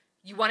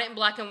 you want it in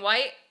black and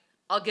white?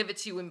 I'll give it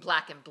to you in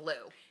black and blue.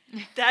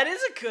 That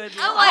is a good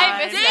line. I'm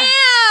like,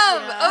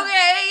 damn! Yeah.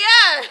 Okay,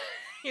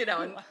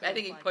 yeah. And I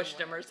think he Black pushed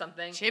and him or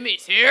something.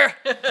 Jimmy's here.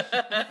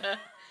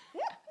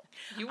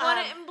 You want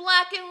it in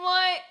black and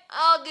white?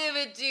 I'll give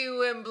it to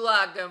you in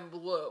black and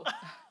blue.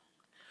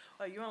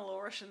 Oh, you want a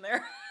little Russian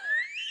there?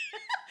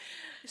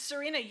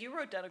 Serena, you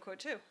wrote down a quote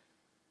too.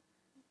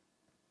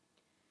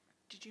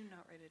 Did you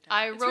not write it down?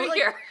 I It's wrote- Right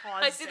here.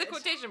 paused I see the it.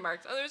 quotation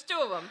marks. Oh, there's 2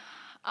 of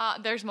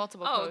them. There's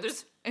multiple Oh,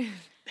 quotes.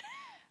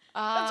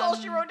 That's all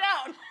she wrote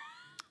down.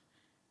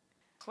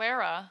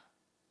 Clara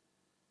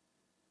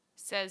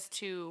says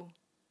to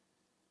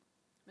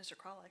Mr.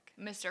 Kralik.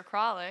 Mr.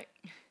 Kralik,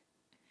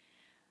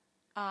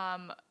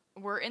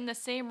 we're in the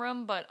same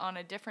room but on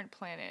a different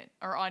planet,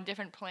 or on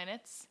different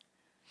planets.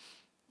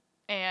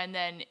 And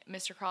then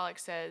Mr. Kralik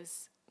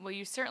says, well,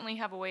 you certainly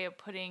have a way of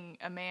putting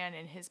a man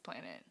in his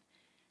planet.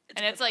 It's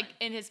And a it's good like line.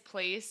 in his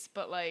place,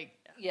 but like,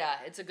 Yeah,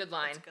 it's a good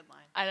line. It's a good line.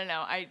 I don't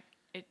know.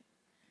 It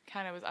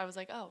kind of was, I was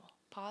like, oh,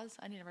 pause.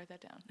 I need to write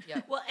that down.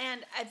 Yeah. Well,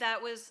 and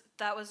that was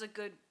a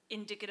good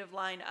indicative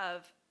line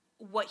of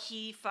what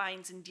he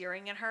finds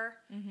endearing in her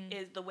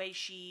is the way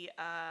she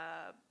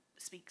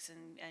speaks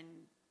and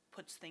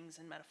puts things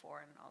in metaphor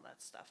and all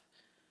that stuff.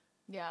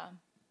 Yeah,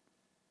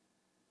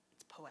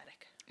 It's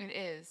poetic. it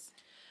is.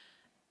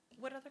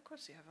 What other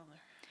quotes do you have on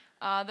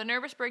there? The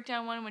nervous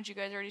breakdown one, which you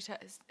guys already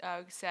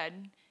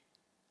said.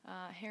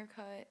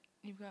 Haircut,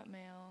 you've got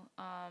mail.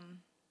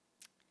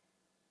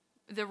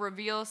 The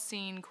reveal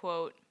scene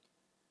quote,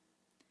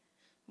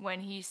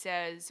 when he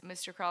says,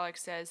 Mr. Kralik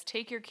says,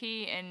 take your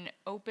key and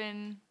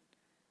open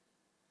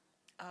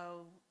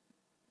Oh,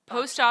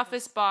 post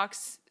office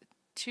box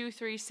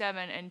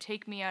 237 and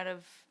take me out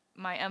of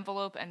my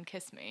envelope and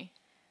kiss me.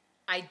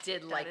 I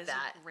did like is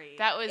that. Great.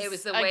 That was It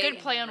was the a way- good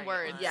play on Great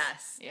words. line.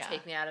 Yes. Yeah.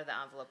 Take me out of the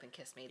envelope and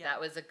kiss me. Yeah.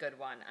 That was a good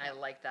one. I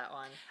like that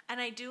one. And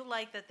I do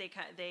like that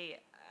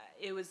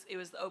it was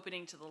the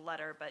opening to the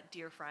letter, but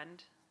dear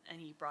friend, and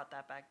he brought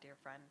that back, dear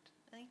friend.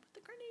 And he put the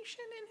carnation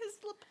in his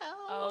lapel.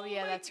 Oh,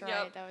 yeah, my- that's right.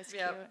 Yep. That was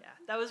Yep. cute. Yeah,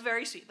 that was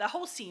very sweet. The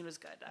whole scene was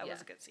good. That Yeah.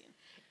 was a good scene.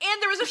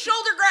 And there was a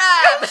shoulder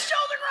grab.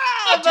 Shoulder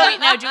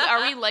grab.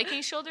 Are we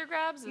liking shoulder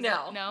grabs? Is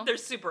No, no. they're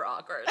super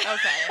awkward.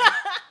 Okay.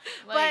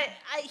 But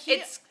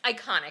It's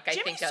iconic. I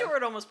Jimmy think.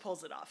 Stewart almost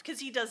pulls it off because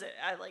he does it.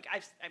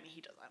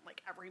 He does it in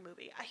like every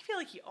movie. I feel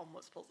like he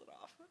almost pulls it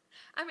off.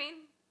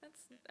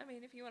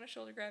 If you want to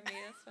shoulder grab me,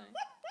 that's fine.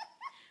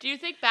 Do you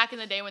think back in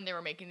the day when they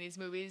were making these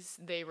movies,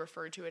 they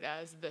referred to it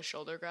as the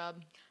shoulder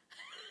grab?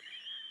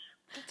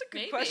 That's a good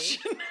Maybe.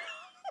 question.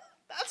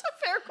 That's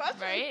a fair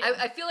question. Right?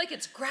 I feel like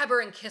it's grab her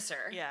and kiss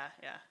her. Yeah.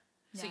 Yeah,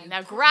 So you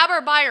now grab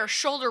her by her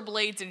shoulder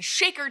blades and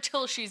shake her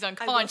till she's I will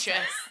say.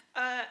 unconscious.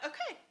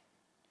 Okay.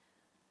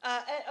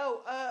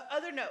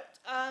 Other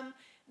note.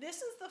 This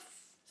is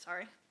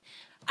sorry.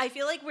 I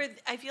feel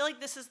like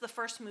this is the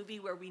first movie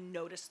where we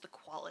noticed the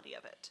quality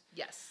of it.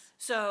 Yes.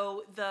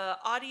 So the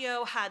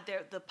audio had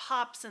the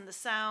pops and the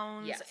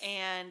sounds, Yes.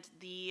 and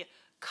the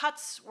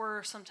cuts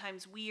were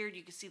sometimes weird.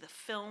 You could see the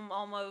film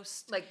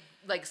almost.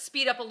 Like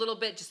speed up a little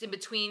bit just in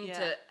between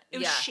to. It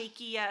was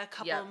shaky at a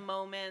couple Yeah. of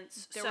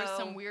moments. There was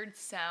some weird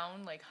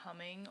sound, like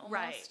humming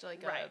almost,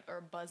 Right.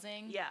 or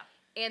buzzing. Yeah.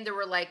 And there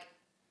were like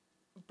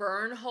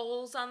burn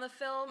holes on the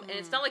film, and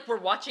it's not like we're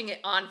watching it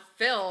on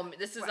film.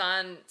 This is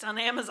on It's on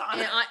Amazon.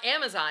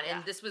 Amazon, Yeah.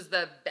 and this was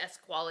the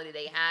best quality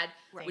they had,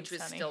 Right. which was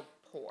Thanks, honey. still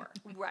poor.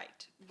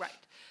 Right.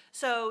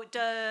 So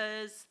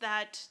does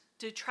that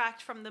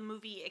detract from the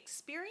movie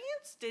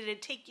experience? Did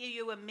it take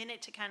you a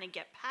minute to kind of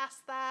get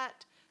past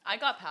that? I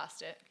got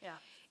past it. Yeah.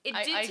 It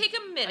I did take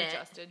a minute.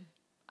 Adjusted.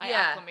 I Yeah.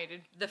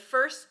 acclimated.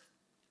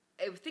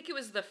 I think it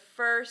was the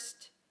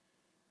first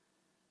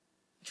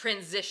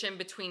transition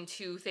between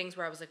two things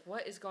where I was like,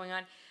 what is going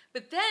on?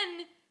 But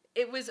then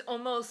it was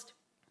almost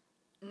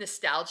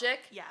nostalgic.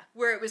 Yeah.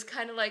 Where it was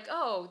kind of like,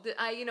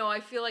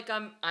 I feel like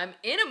I'm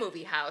in a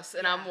movie house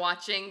and I'm Yeah.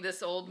 watching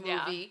this old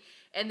Yeah. movie.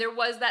 And there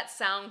was that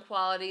sound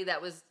quality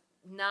that was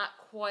not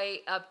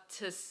quite up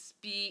to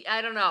speed.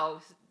 I don't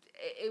know.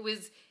 It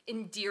was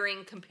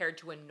endearing compared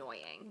to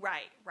annoying.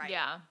 Right.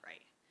 Yeah.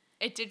 Right.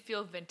 It did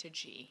feel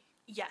vintagey.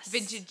 Yes.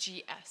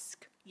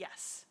 Vintagey-esque.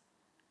 Yes.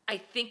 I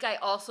think I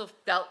also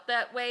felt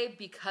that way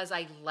because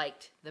I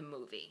liked the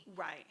movie.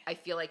 Right. I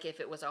feel like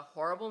if it was a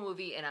horrible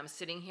movie and I'm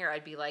sitting here,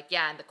 I'd be like,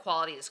 yeah, and the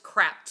quality is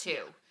crap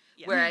too.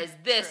 Yeah. Whereas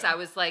this, True. I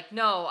was like,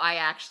 no, I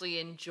actually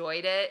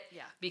enjoyed it.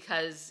 Yeah.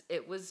 Because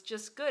it was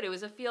just good. It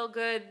was a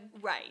feel-good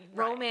Right.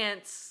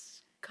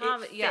 romance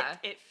comedy.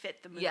 It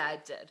fit the movie. Yeah,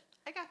 it did.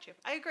 I got you.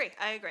 I agree.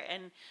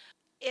 And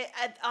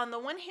on the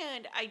one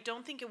hand, I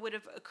don't think it would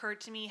have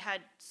occurred to me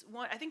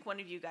I think one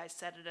of you guys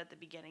said it at the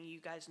beginning. You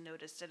guys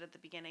noticed it at the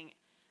beginning.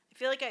 I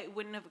feel like it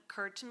wouldn't have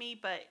occurred to me,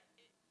 but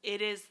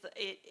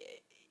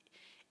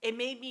it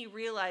made me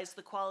realize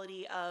the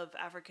quality of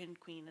African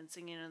Queen and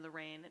Singing in the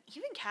Rain, and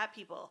even Cat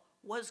People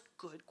was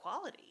good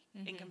quality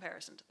in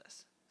comparison to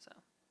this. So,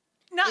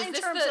 not Is in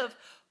this terms the- of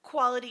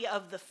quality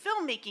of the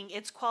filmmaking,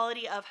 it's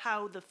quality of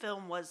how the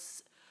film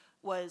was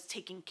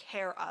taken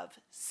care of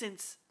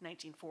since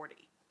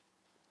 1940.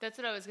 That's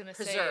what I was going to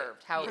say.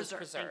 Preserved. How it was Preserved.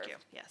 preserved. Thank you.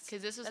 Yes.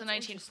 Because this was a That's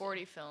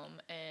 1940 film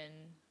and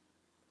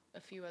a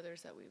few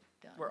others that we've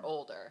done. We're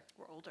older.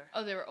 We're older.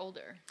 Oh, they were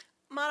older.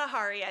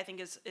 Matahari, I think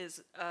is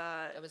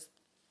That was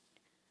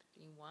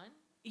 51?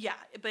 yeah,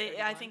 but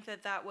I 31. think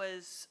that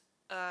was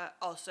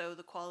also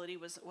the quality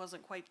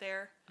wasn't quite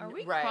there. Are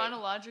we Right.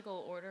 chronological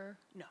order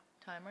No,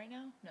 time right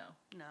now? No,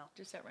 no,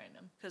 just at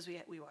random. because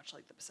we watched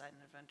like the Poseidon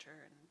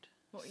Adventure and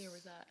What year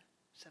was that?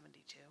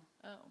 72.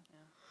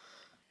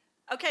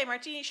 Oh. Okay,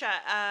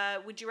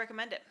 Martinisha, would you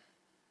recommend it?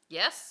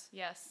 Yes.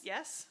 Yes.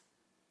 Yes?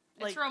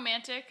 It's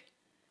romantic.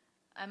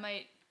 I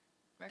might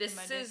recommend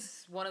This it.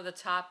 is one of the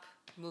top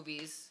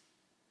movies.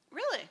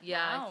 Really?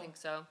 Yeah, Wow. I think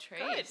so.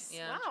 Trace.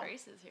 Yeah. Wow.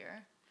 Trace is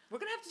here. We're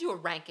gonna have to do a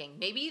ranking.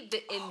 Maybe in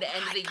the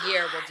end of the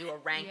year we'll do a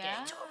ranking.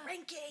 Yeah. To a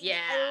ranking. Yeah.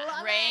 I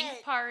love Rank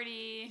it.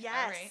 party.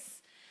 Yes.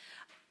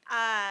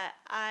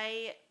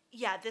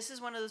 This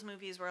is one of those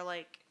movies where,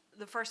 like,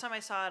 the first time I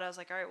saw it, I was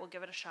like, all right, we'll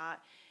give it a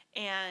shot.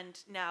 And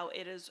now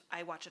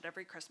I watch it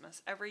every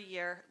Christmas, every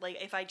year.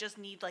 Like, if I just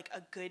need, like,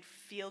 a good,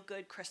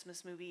 feel-good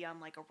Christmas movie on,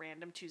 like, a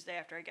random Tuesday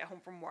after I get home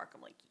from work,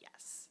 I'm like,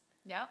 yes.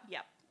 Yeah.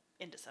 Yep.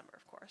 In December,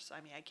 of course. I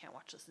mean, I can't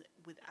watch this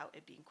without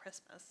it being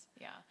Christmas.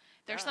 Yeah.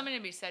 There's something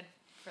to be said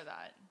for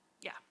that.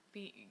 Yeah.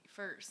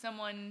 For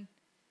someone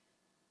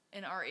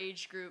in our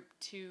age group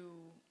to,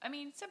 I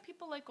mean, some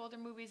people like older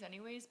movies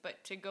anyways,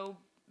 but to go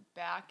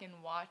back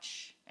and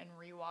watch and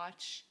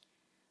rewatch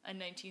a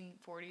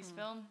 1940s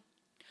film.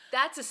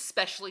 That's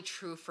especially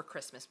true for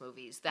Christmas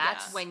movies.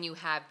 That's Yes. when you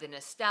have the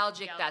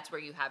nostalgic. Yep. That's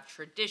where you have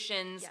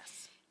traditions.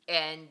 Yes.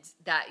 And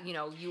that,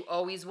 you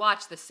always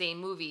watch the same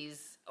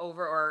movies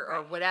over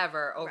or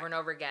whatever over and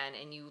over again,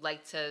 and you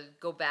like to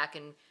go back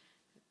and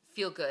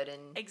feel good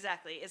and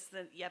Exactly. It's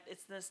the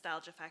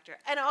nostalgia factor.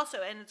 And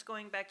also, and it's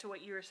going back to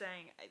what you were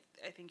saying,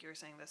 I think you were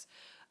saying this.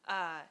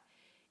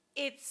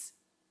 It's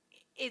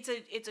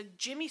a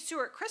Jimmy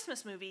Stewart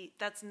Christmas movie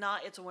that's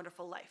not It's a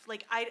Wonderful Life.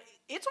 Like,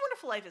 It's a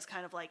Wonderful Life is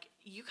kind of like,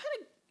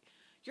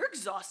 you're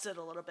exhausted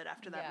a little bit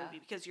after that Yeah. movie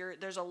because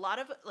there's a lot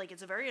of, like,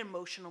 it's a very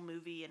emotional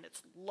movie and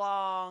it's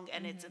long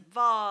and it's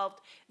involved.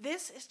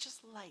 This is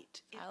just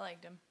light. I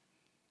liked him.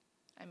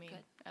 I mean,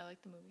 I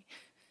liked the movie.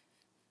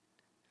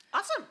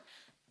 Awesome.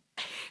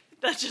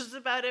 That's just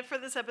about it for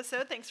this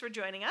episode. Thanks for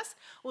joining us.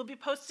 We'll be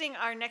posting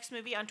our next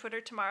movie on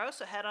Twitter tomorrow,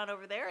 so head on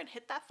over there and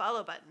hit that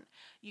follow button.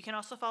 You can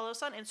also follow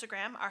us on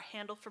Instagram. Our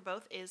handle for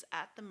both is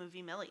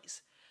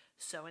 @themoviemillies.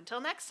 So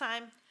until next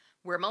time,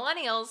 we're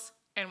millennials.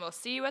 And we'll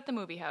see you at the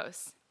movie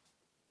house.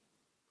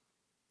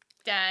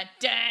 Dun,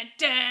 dun,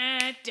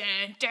 dun,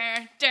 dun,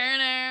 dun, dun,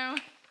 dun.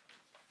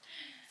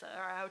 is that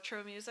our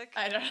outro music?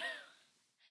 I don't know.